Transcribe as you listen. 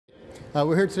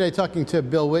We're here today talking to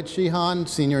Bill Witt Shihan,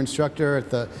 Senior Instructor at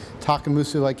the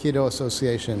Takemusu Aikido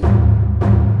Association.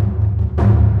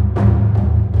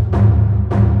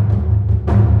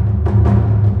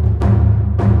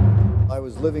 I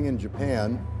was living in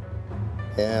Japan,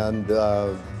 and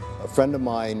a friend of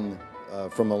mine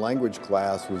from a language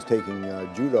class was taking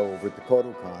judo over at the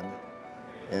Kodokan,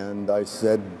 and I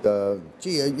said,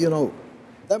 gee, you know,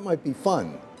 that might be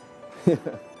fun.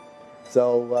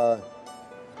 So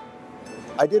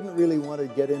I didn't really want to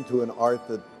get into an art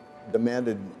that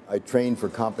demanded I train for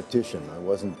competition. I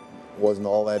wasn't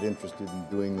all that interested in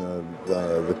doing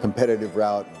the competitive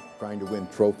route, trying to win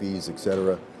trophies,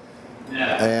 etc.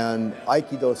 And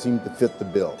Aikido seemed to fit the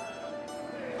bill.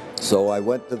 So I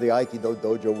went to the Aikido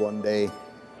dojo one day,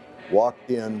 walked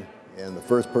in, and the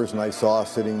first person I saw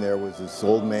sitting there was this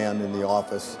old man in the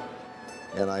office,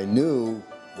 and I knew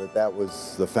that that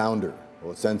was the founder,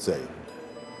 O-Sensei.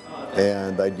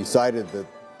 And I decided that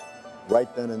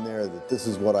right then and there that this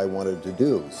is what I wanted to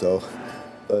do. So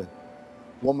the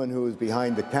woman who was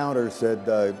behind the counter said,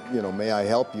 you know, may I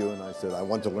help you? And I said, I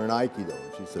want to learn Aikido.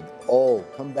 And she said, oh,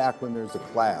 come back when there's a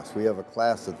class. We have a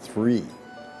class at 3.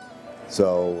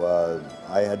 So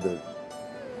I had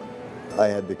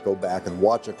to go back and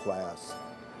watch a class.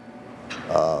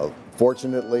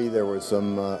 Fortunately, there were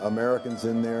some Americans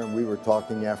in there, and we were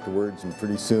talking afterwards, and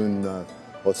pretty soon,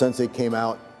 well, Sensei came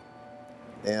out,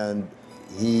 and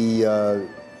he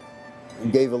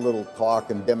gave a little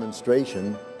talk and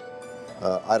demonstration.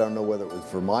 I don't know whether it was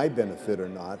for my benefit or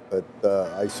not, but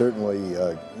I certainly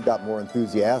got more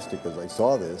enthusiastic as I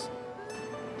saw this,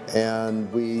 and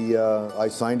I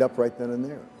signed up right then and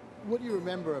there. What do you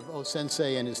remember of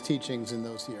O-Sensei and his teachings in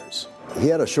those years? He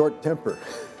had a short temper.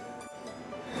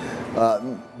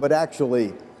 But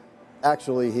actually,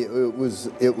 it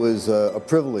was a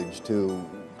privilege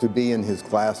to be in his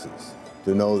classes,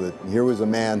 to know that here was a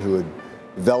man who had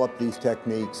developed these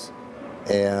techniques,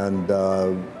 and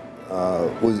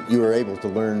you were able to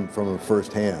learn from him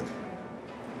firsthand.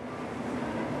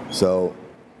 So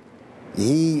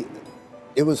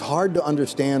it was hard to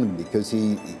understand him because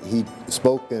he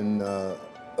spoke in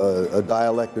a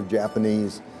dialect of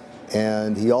Japanese,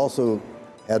 and he also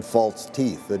had false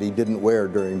teeth that he didn't wear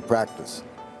during practice.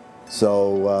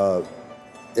 So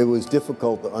it was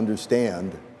difficult to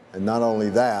understand, and not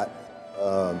only that,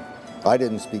 I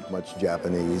didn't speak much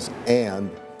Japanese,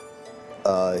 and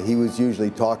he was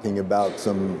usually talking about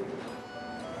some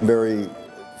very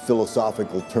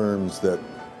philosophical terms that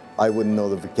I wouldn't know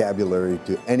the vocabulary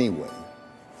to anyway.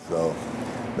 So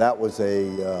that was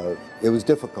it was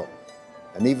difficult.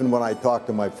 And even when I talked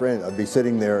to my friend, I'd be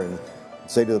sitting there and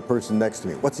say to the person next to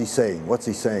me, what's he saying? What's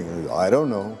he saying? And go, I don't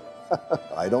know.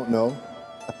 I don't know.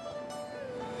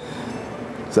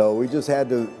 So we just had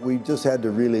to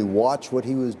really watch what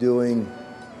he was doing.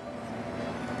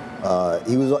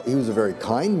 He was a very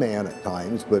kind man at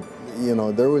times, but you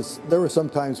know, there were some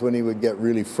times when he would get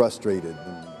really frustrated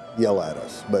and yell at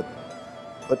us, but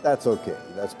that's okay.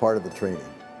 That's part of the training.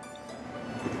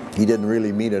 He didn't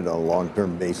really mean it on a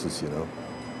long-term basis, you know.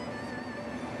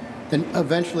 And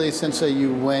eventually, Sensei,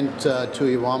 you went to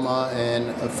Iwama and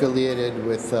affiliated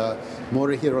with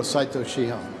Morihiro Saito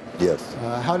Shihan. Yes.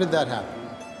 How did that happen?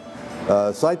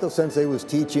 Saito Sensei was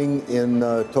teaching in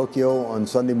Tokyo on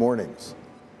Sunday mornings.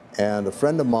 And a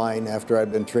friend of mine, after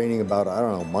I'd been training about, I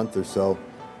don't know, a month or so,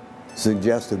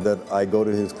 suggested that I go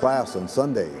to his class on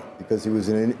Sunday because he was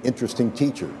an interesting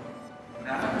teacher.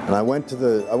 And I went to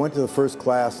the first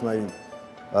class, and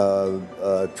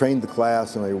I trained the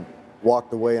class, and I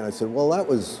walked away, and I said, well, that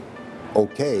was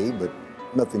okay, but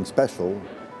nothing special.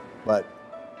 But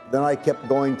then I kept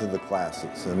going to the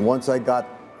classes, and once I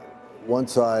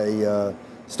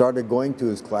started going to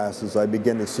his classes, I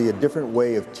began to see a different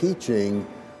way of teaching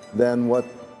than what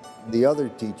the other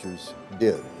teachers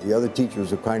did. The other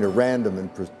teachers were kind of random in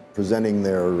presenting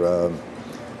their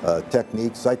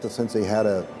techniques. Saito Sensei had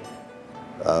a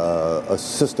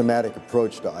systematic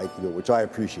approach to Aikido, which I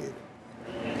appreciated.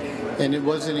 And it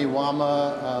was in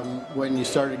Iwama, when you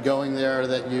started going there,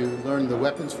 that you learned the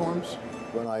weapons forms?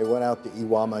 When I went out to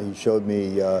Iwama, he showed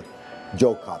me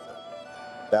Jo-Kata.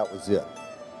 That was it.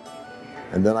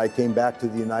 And then I came back to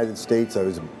the United States. I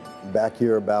was back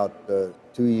here about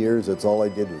 2 years. That's all I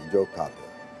did was Jo-Kata.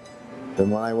 Then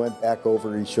when I went back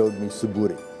over, he showed me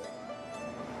Suburi.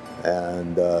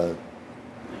 And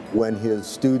when his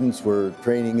students were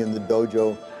training in the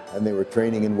dojo and they were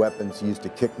training in weapons, he used to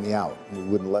kick me out, and he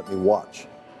wouldn't let me watch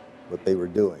what they were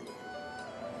doing.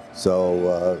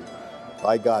 So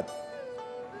I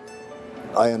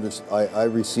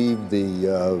received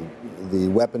the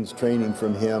weapons training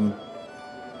from him,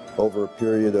 over a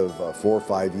period of 4 or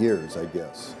 5 years, I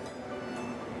guess.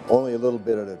 Only a little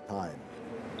bit at a time.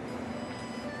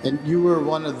 And you were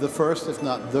one of the first, if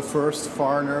not the first,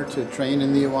 foreigner to train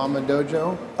in the Iwama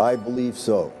dojo? I believe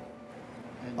so.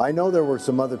 I know there were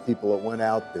some other people that went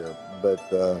out there, but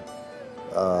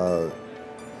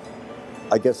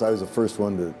I guess I was the first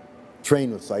one to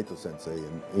train with Saito Sensei,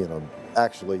 and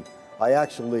I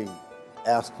actually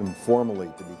asked him formally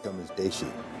to become his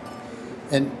deishi.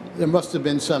 And there must have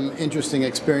been some interesting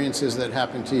experiences that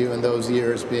happened to you in those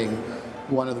years, being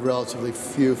one of the relatively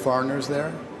few foreigners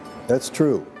there? That's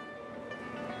true.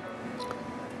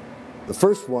 The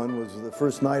first one was the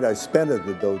first night I spent at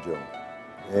the dojo,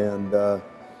 and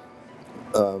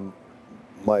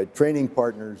my training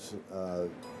partners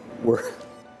were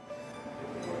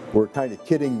kind of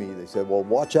kidding me. They said, "Well,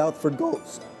 watch out for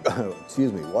ghosts."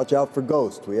 Excuse me, watch out for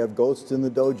ghosts. We have ghosts in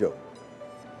the dojo.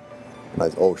 And I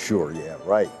said, "Oh, sure, yeah,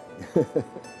 right."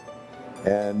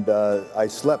 And I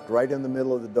slept right in the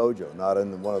middle of the dojo, not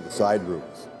in one of the side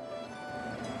rooms.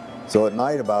 So at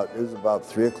night, it was about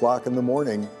 3 o'clock in the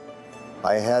morning,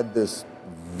 I had this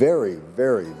very,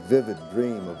 very vivid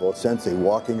dream of O-Sensei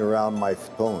walking around my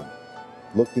futon,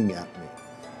 looking at me.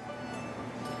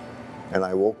 And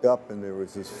I woke up and there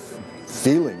was this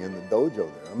feeling in the dojo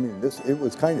there. I mean, it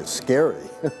was kind of scary.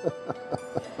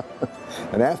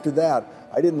 And after that,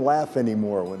 I didn't laugh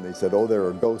anymore when they said, "Oh, there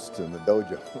are ghosts in the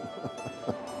dojo."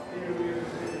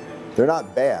 They're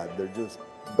not bad, they're just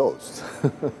ghosts.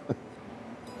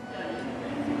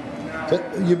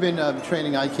 You've been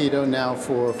training Aikido now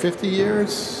for 50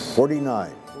 years?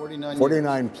 49.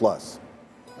 49 years. Plus.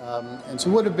 And so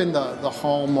what have been the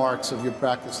hallmarks of your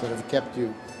practice that have kept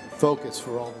you focused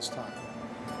for all this time?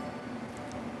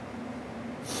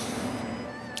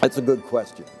 That's a good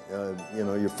question.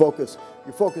 Your focus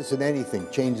in anything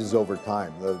changes over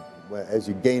time. As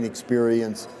you gain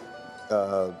experience,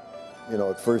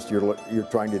 at first you're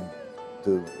trying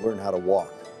to learn how to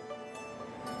walk,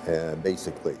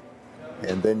 basically,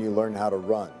 and then you learn how to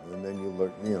run, and then you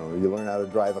learn how to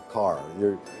drive a car.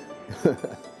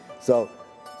 So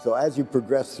as you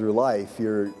progress through life,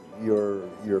 you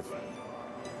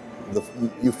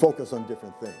focus on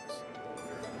different things.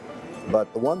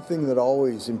 But the one thing that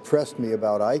always impressed me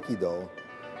about Aikido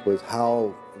was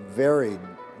how varied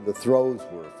the throws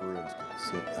were, for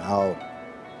instance. How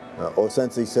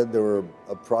O-Sensei said there were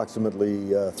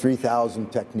approximately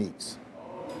 3,000 techniques.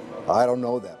 I don't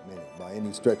know that many by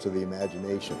any stretch of the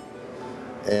imagination.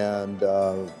 And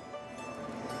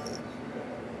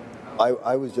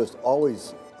I was just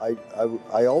always,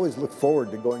 I always looked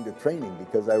forward to going to training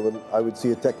because I would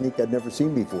see a technique I'd never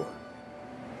seen before.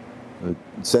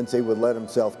 Sensei would let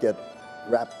himself get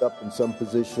wrapped up in some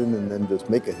position and then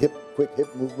just make a quick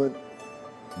hip movement,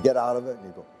 get out of it, and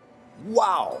you go,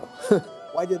 "Wow,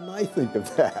 why didn't I think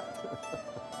of that?"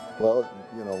 Well,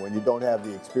 when you don't have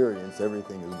the experience,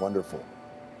 everything is wonderful.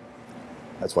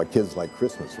 That's why kids like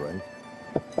Christmas, right?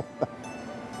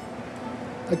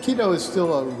 Aikido is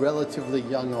still a relatively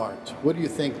young art. What do you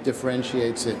think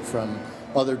differentiates it from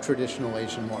other traditional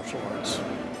Asian martial arts?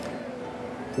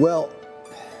 Well,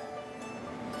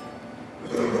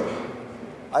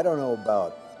 I don't know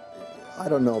about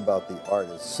the art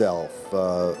itself.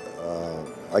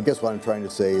 I guess what I'm trying to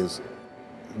say is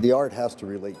the art has to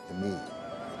relate to me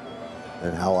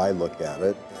and how I look at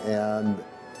it. And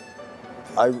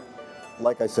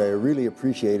like I say, I really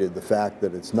appreciated the fact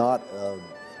that it's not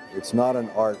an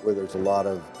art where there's a lot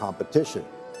of competition.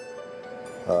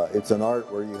 It's an art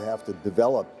where you have to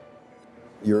develop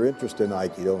your interest in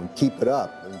Aikido and keep it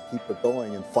up and keep it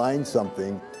going and find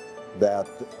something that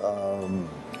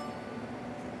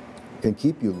can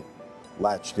keep you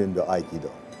latched into Aikido.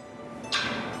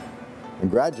 And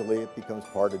gradually it becomes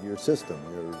part of your system,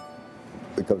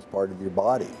 becomes part of your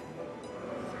body.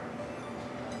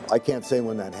 I can't say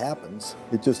when that happens,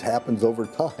 it just happens over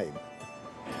time.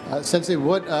 Sensei,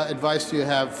 what advice do you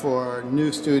have for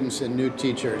new students and new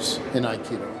teachers in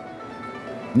Aikido?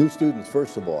 New students,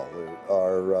 first of all,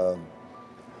 are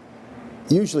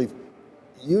usually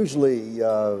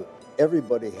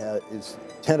everybody is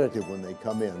tentative when they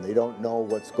come in. They don't know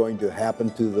what's going to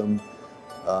happen to them.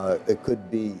 It could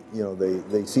be,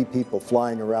 they see people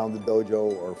flying around the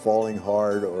dojo or falling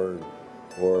hard or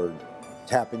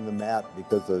tapping the mat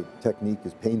because the technique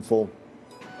is painful.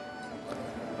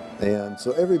 And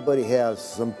so everybody has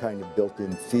some kind of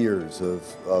built-in fears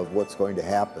of what's going to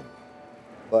happen.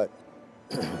 But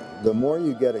the more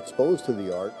you get exposed to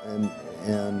the art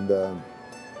and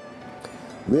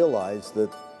realize that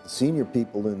the senior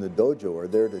people in the dojo are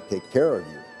there to take care of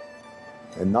you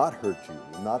and not hurt you,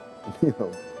 not,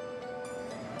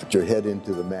 put your head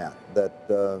into the mat,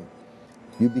 that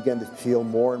you begin to feel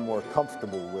more and more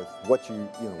comfortable with what you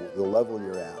know, the level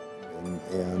you're at,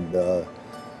 and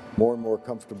more and more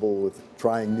comfortable with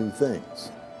trying new things.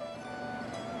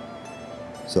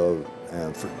 So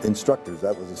for instructors,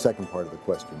 that was the second part of the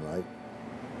question, right?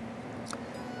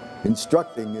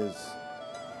 Instructing is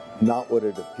not what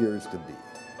it appears to be.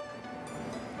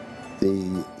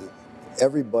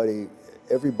 Everybody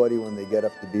when they get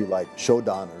up to be like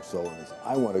Sheldon or so, and they say,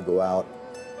 I want to go out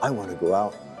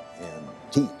and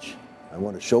teach. I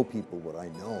want to show people what I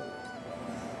know.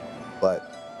 But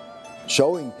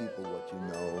showing people what you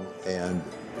know and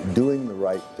doing the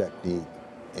right technique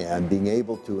and being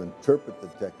able to interpret the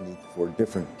technique for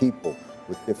different people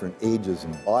with different ages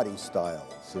and body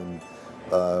styles and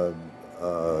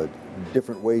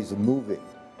different ways of moving,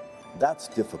 that's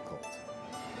difficult.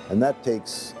 And that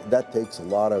takes a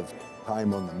lot of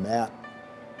time on the mat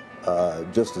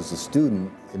just as a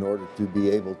student in order to be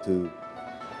able to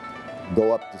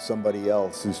go up to somebody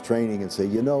else who's training and say,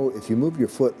 you know, if you move your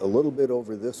foot a little bit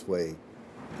over this way,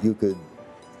 you could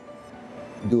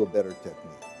do a better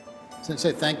technique.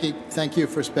 Sensei, thank you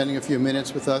for spending a few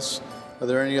minutes with us. Are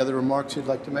there any other remarks you'd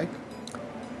like to make?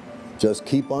 Just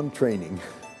keep on training.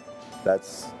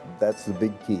 That's the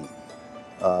big key.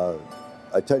 I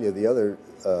tell you, the other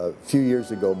few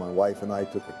years ago, my wife and I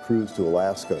took a cruise to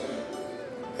Alaska,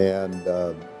 and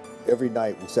every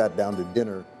night we sat down to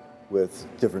dinner with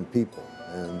different people,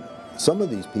 and some of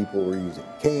these people were using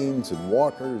canes and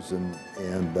walkers and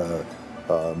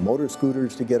motor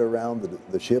scooters to get around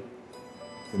the ship,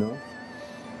 you know,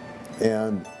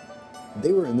 and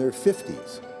they were in their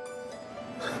 50s.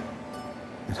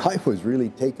 And I was really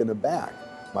taken aback.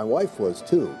 My wife was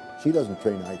too. She doesn't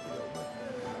train Aikido,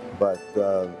 but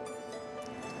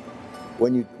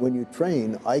when you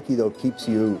train, Aikido keeps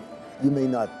you may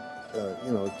not,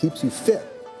 you know, it keeps you fit.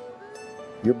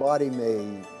 Your body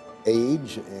may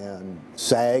age and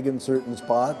sag in certain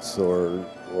spots, or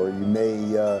you may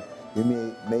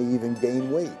even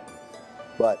gain weight.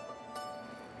 But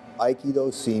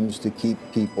Aikido seems to keep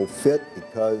people fit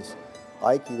because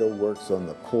Aikido works on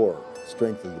the core,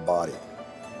 strength of the body.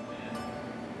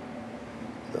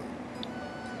 So,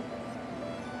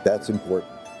 that's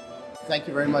important. Thank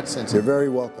you very much, Sensei. You're very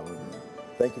welcome.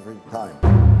 Thank you for your time.